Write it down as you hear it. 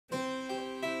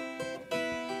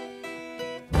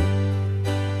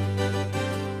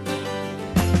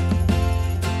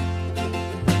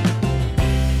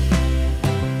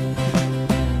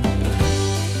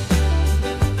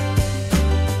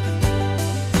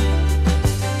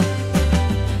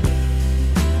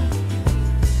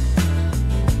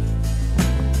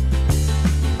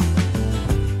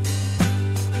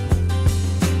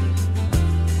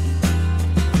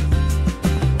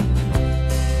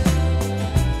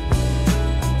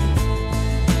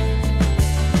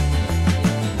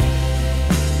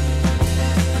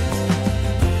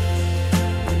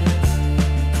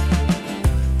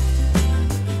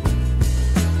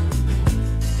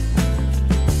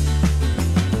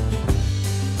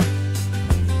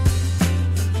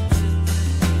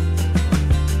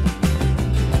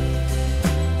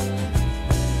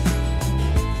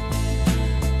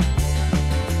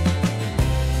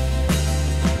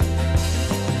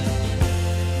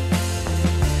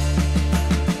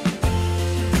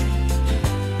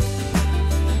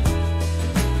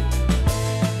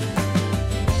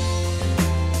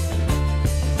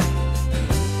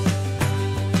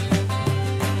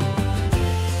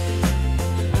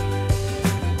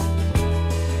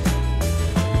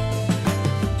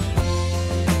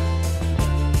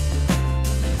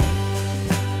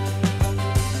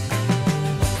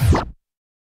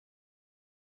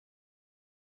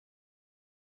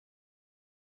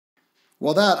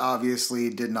Well, that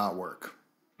obviously did not work.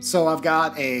 So I've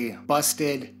got a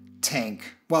busted tank.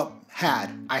 Well,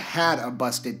 I had a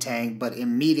busted tank, but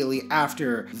immediately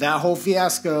after that whole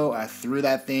fiasco, I threw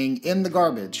that thing in the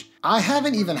garbage. I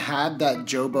haven't even had that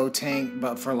Jobo tank,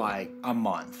 but for like a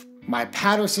month. My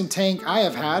Patterson tank I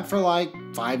have had for like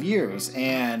 5 years,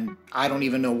 and I don't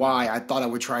even know why. I thought I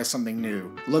would try something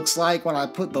new. Looks like when I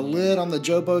put the lid on the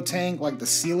Jobo tank, like to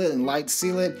seal it and light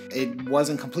seal it, it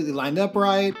wasn't completely lined up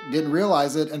right. Didn't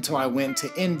realize it until I went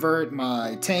to invert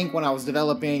my tank when I was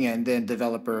developing, and then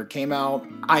developer came out.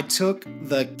 I took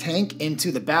the tank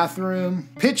into the bathroom,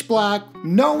 pitch black,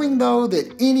 knowing though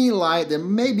that any light that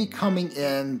may be coming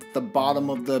in the bottom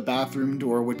of the bathroom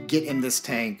door would get in this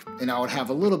tank, and I would have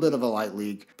a little bit of a light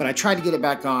leak. But I tried to get it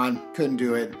back on, couldn't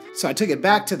do it. So I took it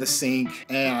back to the sink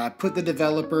and I put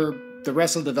the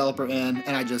rest of the developer in,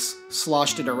 and I just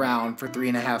sloshed it around for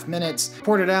 3.5 minutes.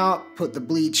 Poured it out, put the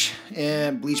bleach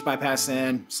in, bleach bypass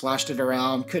in, sloshed it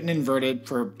around, couldn't invert it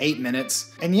for 8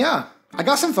 minutes. And yeah, I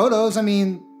got some photos. I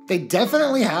mean, they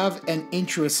definitely have an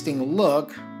interesting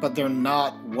look, but they're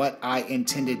not what I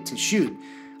intended to shoot.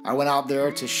 I went out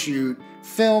there to shoot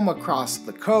film across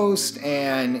the coast,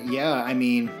 and yeah, I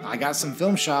mean, I got some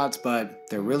film shots, but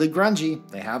they're really grungy.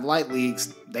 They have light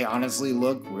leaks. They honestly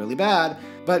look really bad,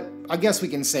 but I guess we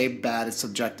can say bad is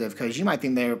subjective because you might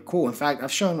think they're cool. In fact,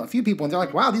 I've shown a few people and they're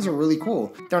like, wow, these are really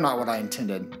cool. They're not what I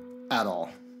intended at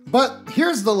all. But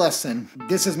here's the lesson.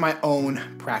 This is my own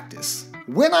practice.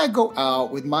 When I go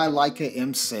out with my Leica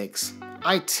M6,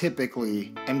 I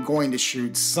typically am going to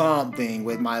shoot something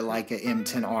with my Leica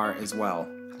M10R as well.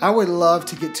 I would love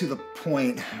to get to the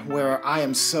point where I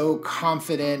am so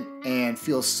confident and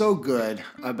feel so good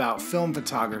about film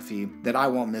photography that I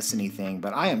won't miss anything,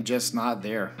 but I am just not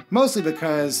there. Mostly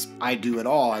because I do it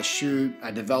all. I shoot,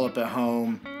 I develop at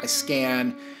home, I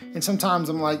scan, and sometimes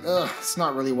I'm like, ugh, it's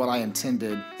not really what I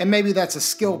intended. And maybe that's a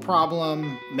skill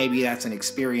problem, maybe that's an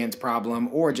experience problem,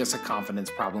 or just a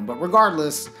confidence problem. But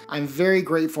regardless, I'm very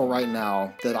grateful right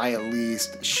now that I at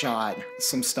least shot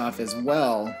some stuff as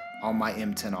well on my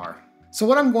M10R. So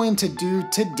what I'm going to do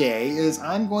today is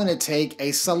I'm going to take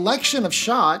a selection of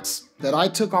shots that I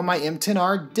took on my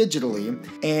M10R digitally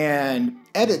and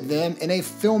edit them in a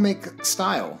filmic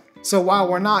style. So while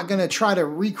we're not going to try to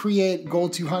recreate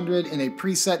Gold 200 in a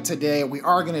preset today, we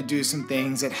are going to do some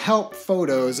things that help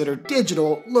photos that are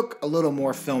digital look a little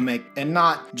more filmic and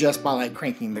not just by like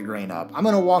cranking the grain up. I'm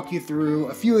going to walk you through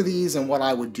a few of these and what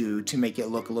I would do to make it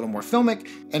look a little more filmic,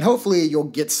 and hopefully you'll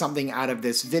get something out of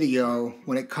this video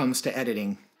when it comes to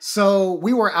editing. So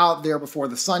we were out there before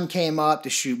the sun came up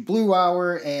to shoot Blue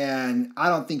Hour, and I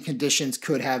don't think conditions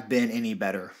could have been any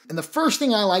better. And the first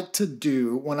thing I like to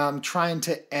do when I'm trying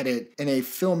to edit in a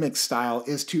filmic style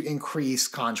is to increase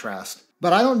contrast.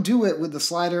 But I don't do it with the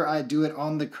slider, I do it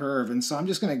on the curve. And so I'm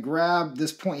just gonna grab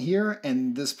this point here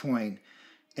and this point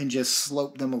and just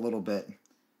slope them a little bit.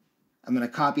 I'm gonna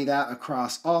copy that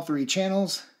across all 3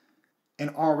 channels. And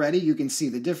already you can see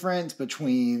the difference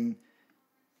between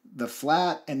the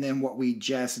flat and then what we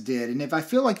just did. And if I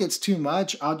feel like it's too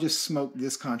much, I'll just smoke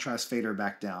this contrast fader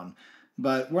back down.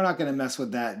 But we're not gonna mess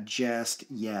with that just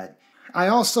yet. I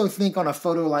also think on a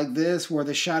photo like this, where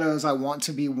the shadows I want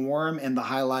to be warm and the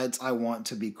highlights I want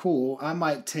to be cool, I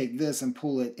might take this and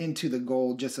pull it into the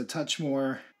gold just a touch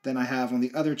more than I have on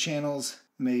the other channels.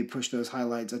 Maybe push those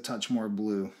highlights a touch more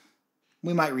blue.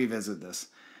 We might revisit this.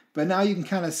 But now you can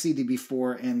kind of see the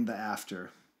before and the after.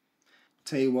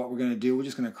 Tell you what we're going to do. We're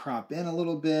just going to crop in a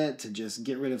little bit to just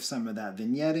get rid of some of that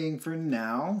vignetting for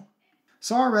now.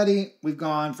 So already we've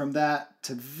gone from that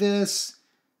to this.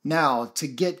 Now to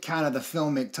get kind of the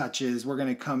filmic touches, we're going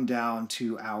to come down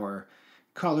to our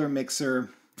color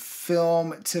mixer.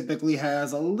 Film typically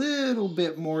has a little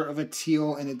bit more of a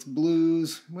teal in its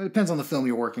blues. Well, it depends on the film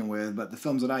you're working with, but the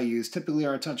films that I use typically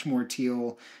are a touch more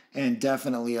teal and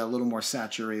definitely a little more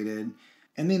saturated.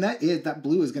 And then that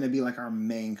blue is going to be like our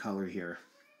main color here.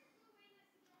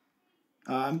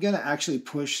 I'm going to actually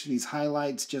push these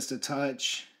highlights just a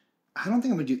touch. I don't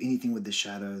think I'm going to do anything with the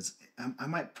shadows. I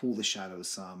might pull the shadows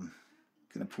some.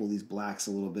 I'm going to pull these blacks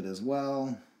a little bit as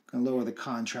well. Going to lower the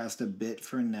contrast a bit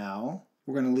for now.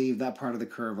 We're going to leave that part of the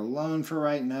curve alone for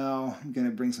right now. I'm going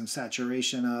to bring some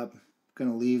saturation up. Going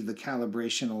to leave the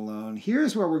calibration alone.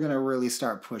 Here's where we're going to really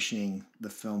start pushing the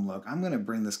film look. I'm going to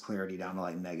bring this clarity down to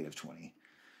like -20.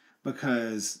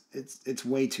 Because it's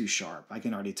way too sharp. I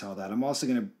can already tell that. I'm also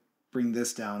going to bring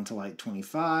this down to like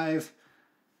 25.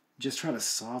 Just try to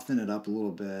soften it up a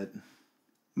little bit.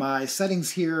 My settings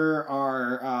here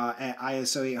are at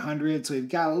ISO 800, so we've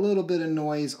got a little bit of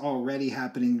noise already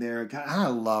happening there. I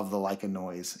love the Leica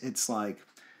noise. It's like,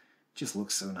 just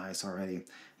looks so nice already.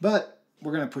 But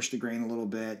we're going to push the grain a little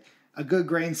bit. A good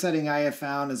grain setting I have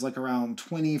found is like around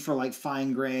 20 for like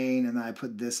fine grain, and then I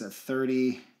put this at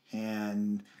 30,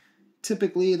 and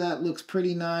typically that looks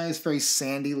pretty nice, very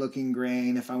sandy looking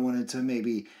grain. If I wanted to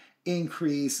maybe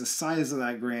increase the size of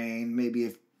that grain, maybe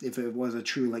if it was a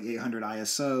true like 800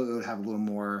 ISO, it would have a little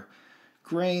more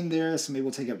grain there, so maybe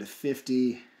we'll take it up to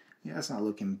 50. Yeah, it's not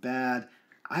looking bad.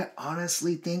 I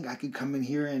honestly think I could come in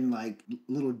here and like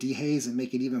little dehaze and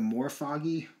make it even more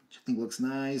foggy, which I think looks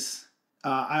nice.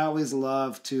 I always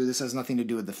love to, this has nothing to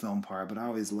do with the film part, but I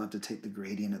always love to take the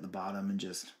gradient at the bottom and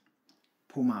just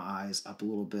pull my eyes up a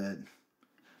little bit.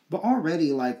 But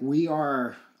already, like, we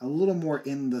are a little more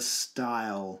in the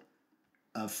style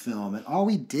of film. And all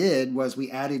we did was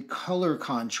we added color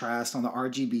contrast on the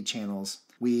RGB channels.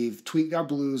 We've tweaked our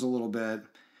blues a little bit,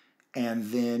 and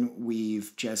then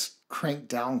we've just cranked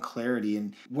down clarity.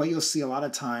 And what you'll see a lot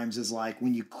of times is like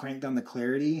when you crank down the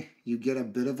clarity, you get a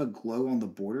bit of a glow on the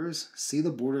borders. See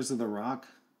the borders of the rock?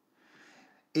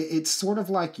 It's sort of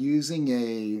like using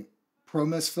a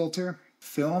ProMist filter.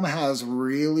 Film has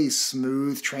really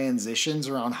smooth transitions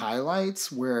around highlights,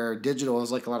 where digital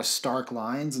is like a lot of stark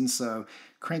lines. And so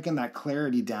cranking that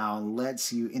clarity down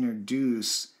lets you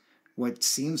introduce what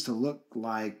seems to look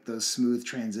like those smooth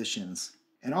transitions.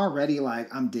 And already,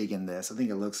 like, I'm digging this. I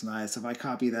think it looks nice. If I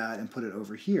copy that and put it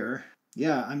over here,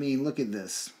 yeah, I mean, look at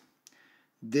this.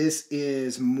 This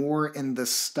is more in the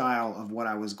style of what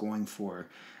I was going for.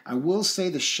 I will say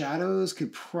the shadows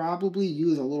could probably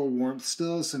use a little warmth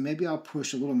still, so maybe I'll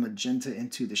push a little magenta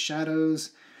into the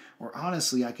shadows. Or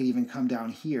honestly, I could even come down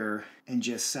here and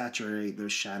just saturate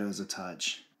those shadows a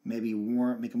touch. Maybe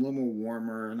make them a little more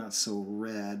warmer, not so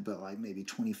red, but like maybe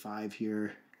 25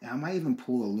 here. And I might even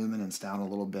pull the luminance down a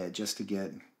little bit just to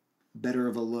get better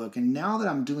of a look. And now that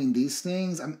I'm doing these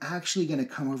things, I'm actually going to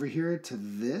come over here to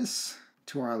this,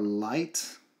 to our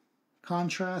light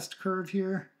contrast curve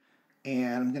here.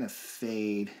 And I'm going to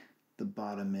fade the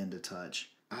bottom end a touch.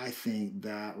 I think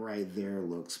that right there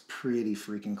looks pretty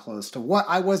freaking close to what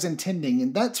I was intending.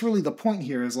 And that's really the point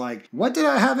here, is like, what did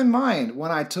I have in mind when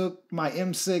I took my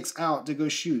M6 out to go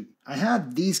shoot? I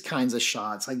had these kinds of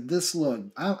shots, like this look.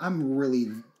 I'm really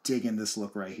digging this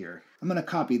look right here. I'm going to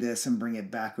copy this and bring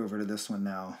it back over to this one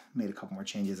now. Made a couple more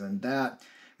changes in that.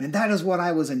 And that is what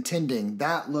I was intending.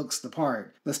 That looks the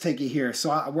part. Let's take it here.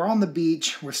 So we're on the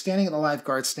beach. We're standing at the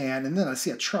lifeguard stand, and then I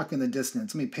see a truck in the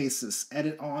distance. Let me paste this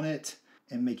edit on it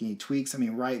and make any tweaks. I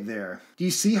mean, right there. Do you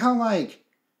see how, like,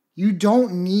 you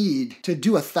don't need to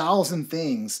do 1,000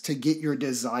 things to get your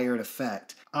desired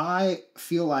effect? I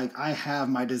feel like I have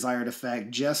my desired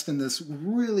effect just in this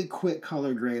really quick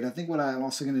color grade. I think what I'm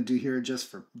also going to do here just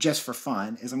for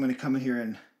fun is I'm going to come in here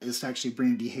and just actually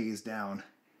bring dehaze down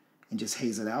and just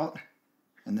haze it out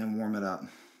and then warm it up.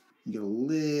 You get a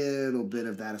little bit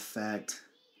of that effect.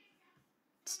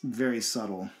 It's very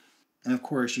subtle. And of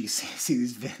course, you see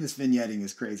this vignetting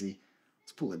is crazy.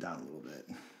 Let's pull it down a little bit.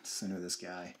 Center this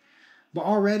guy. But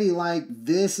already, like,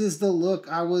 this is the look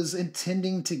I was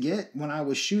intending to get when I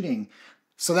was shooting.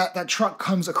 So that truck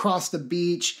comes across the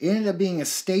beach. It ended up being a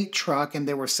state truck, and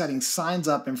they were setting signs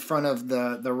up in front of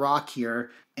the rock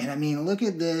here. And I mean, look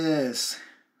at this.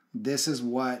 This is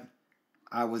what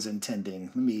I was intending.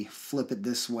 Let me flip it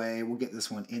this way. We'll get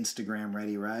this one Instagram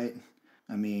ready, right?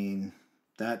 I mean,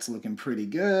 that's looking pretty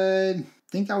good. I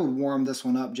think I would warm this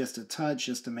one up just a touch,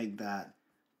 just to make that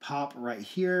pop right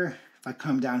here. If I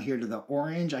come down here to the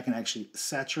orange, I can actually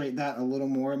saturate that a little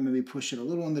more, maybe push it a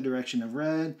little in the direction of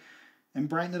red, and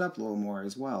brighten it up a little more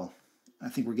as well. I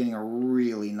think we're getting a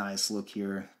really nice look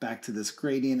here. Back to this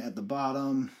gradient at the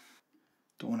bottom.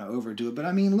 Don't want to overdo it, but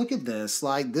I mean, look at this.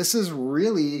 Like, this is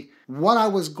really what I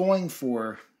was going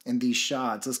for in these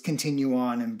shots. Let's continue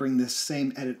on and bring this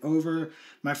same edit over.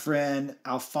 My friend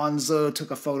Alfonso took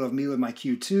a photo of me with my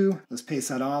Q2. Let's paste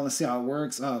that on. Let's see how it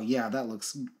works. Oh yeah, that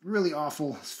looks really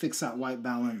awful. Let's fix that white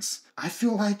balance. I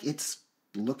feel like it's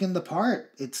looking the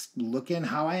part. It's looking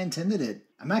how I intended it.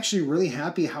 I'm actually really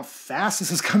happy how fast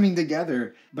this is coming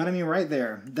together. But I mean, right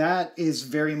there, that is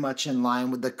very much in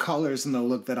line with the colors and the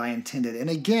look that I intended. And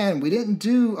again, we didn't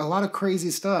do a lot of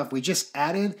crazy stuff. We just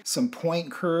added some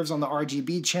point curves on the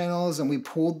RGB channels, and we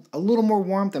pulled a little more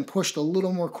warmth and pushed a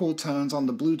little more cool tones on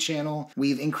the blue channel.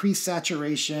 We've increased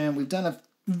saturation. We've done a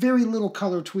very little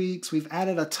color tweaks. We've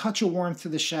added a touch of warmth to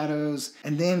the shadows.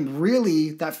 And then really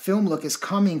that film look is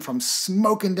coming from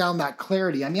smoking down that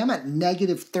clarity. I mean, I'm at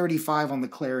 -35 on the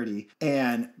clarity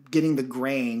and getting the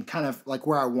grain kind of like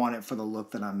where I want it for the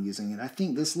look that I'm using. And I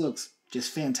think this looks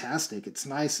just fantastic. It's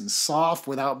nice and soft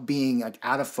without being like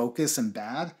out of focus and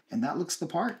bad. And that looks the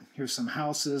part. Here's some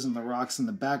houses and the rocks in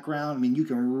the background. I mean, you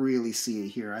can really see it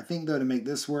here. I think though to make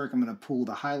this work, I'm gonna pull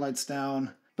the highlights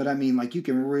down. But I mean, like you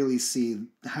can really see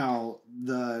how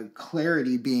the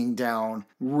clarity being down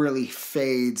really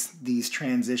fades these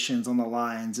transitions on the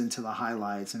lines into the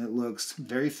highlights. And it looks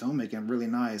very filmic and really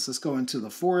nice. Let's go into the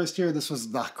forest here. This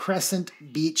was the Crescent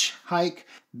Beach hike.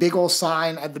 Big old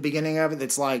sign at the beginning of it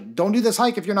that's like, don't do this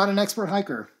hike if you're not an expert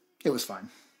hiker. It was fine.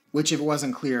 Which if it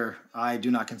wasn't clear, I do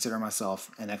not consider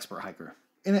myself an expert hiker.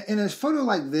 In a photo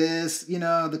like this, you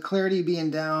know, the clarity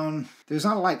being down, there's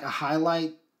not like a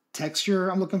highlight texture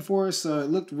I'm looking for, so it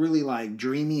looked really like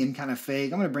dreamy and kind of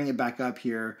fake. I'm gonna bring it back up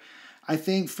here. I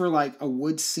think for like a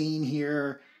wood scene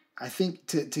here, I think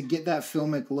to get that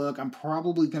filmic look, I'm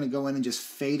probably gonna go in and just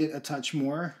fade it a touch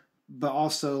more, but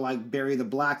also like bury the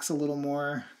blacks a little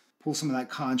more, pull some of that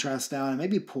contrast down, and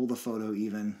maybe pull the photo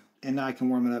even. And now I can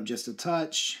warm it up just a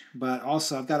touch, but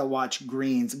also I've got to watch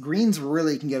greens. Greens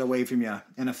really can get away from you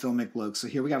in a filmic look. So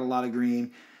here we got a lot of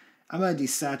green. I'm going to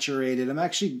desaturate it. I'm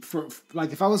actually,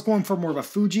 like if I was going for more of a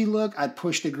Fuji look, I'd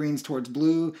push the greens towards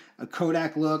blue. A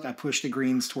Kodak look, I push the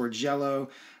greens towards yellow.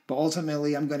 But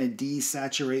ultimately, I'm going to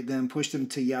desaturate them, push them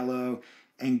to yellow,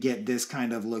 and get this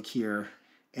kind of look here.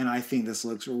 And I think this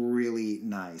looks really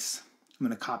nice. I'm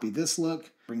going to copy this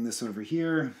look, bring this over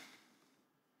here.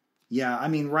 Yeah, I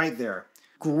mean, right there.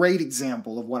 Great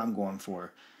example of what I'm going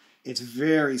for. It's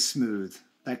very smooth.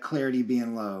 That clarity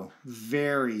being low,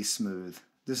 very smooth.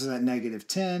 This is at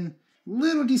 -10,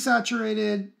 little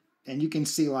desaturated, and you can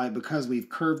see like because we've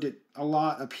curved it a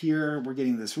lot up here, we're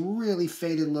getting this really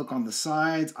faded look on the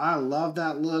sides. I love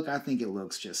that look. I think it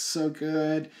looks just so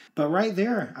good. But right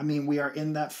there, I mean, we are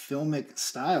in that filmic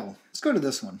style. Let's go to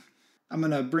this one. I'm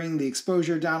going to bring the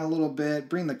exposure down a little bit,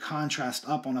 bring the contrast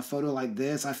up on a photo like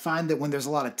this. I find that when there's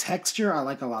a lot of texture, I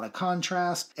like a lot of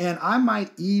contrast. And I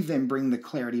might even bring the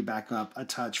clarity back up a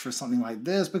touch for something like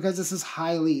this because this is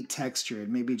highly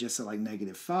textured, maybe just at like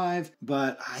 -5.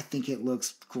 But I think it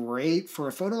looks great for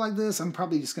a photo like this. I'm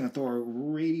probably just going to throw a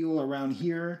radial around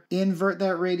here, invert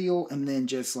that radial, and then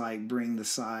just like bring the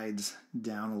sides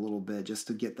down a little bit just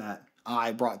to get that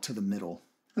eye brought to the middle.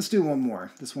 Let's do one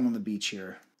more, this one on the beach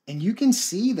here. And you can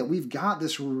see that we've got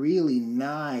this really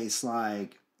nice,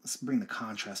 like, let's bring the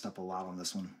contrast up a lot on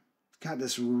this one. Got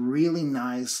this really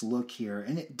nice look here,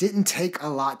 and it didn't take a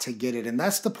lot to get it. And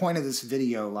that's the point of this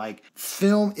video. Like,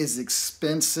 film is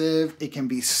expensive. It can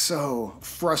be so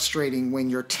frustrating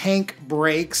when your tank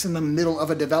breaks in the middle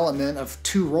of a development of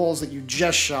 2 rolls that you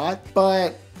just shot.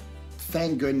 But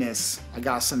thank goodness I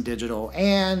got some digital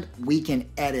and we can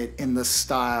edit in the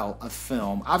style of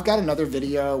film. I've got another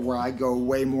video where I go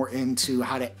way more into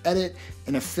how to edit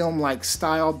in a film-like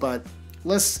style, but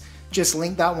let's just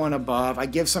link that one above. I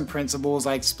give some principles.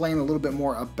 I explain a little bit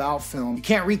more about film. You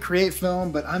can't recreate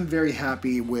film, but I'm very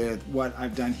happy with what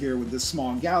I've done here with this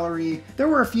small gallery. There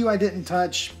were a few I didn't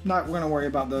touch. Not gonna worry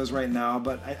about those right now,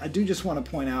 but I do just want to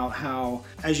point out how,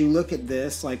 as you look at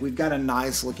this, like we've got a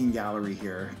nice looking gallery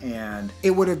here, and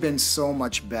it would have been so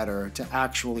much better to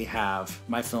actually have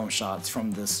my film shots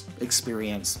from this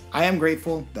experience. I am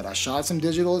grateful that I shot some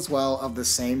digital as well of the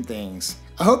same things.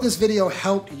 I hope this video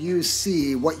helped you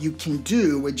see what you can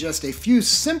do with just a few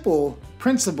simple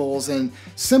principles and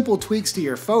simple tweaks to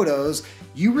your photos.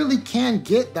 You really can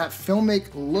get that filmic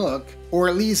look, or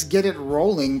at least get it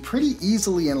rolling pretty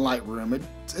easily in Lightroom.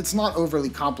 It's not overly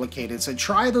complicated, so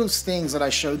try those things that I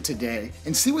showed today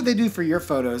and see what they do for your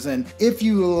photos. And if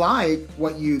you like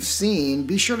what you've seen,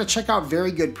 be sure to check out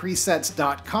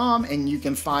verygoodpresets.com and you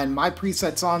can find my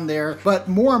presets on there. But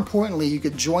more importantly, you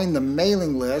could join the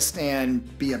mailing list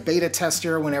and be a beta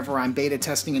tester whenever I'm beta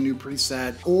testing a new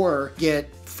preset, or get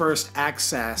first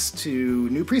access to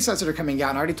new presets that are coming out.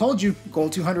 And I already told you,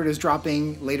 Gold 200 is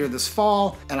dropping later this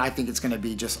fall, and I think it's gonna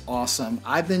be just awesome.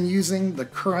 I've been using the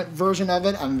current version of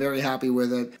it. I'm very happy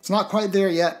with it. It's not quite there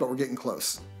yet, but we're getting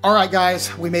close. All right,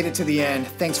 guys, we made it to the end.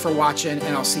 Thanks for watching,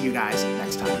 and I'll see you guys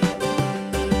next time.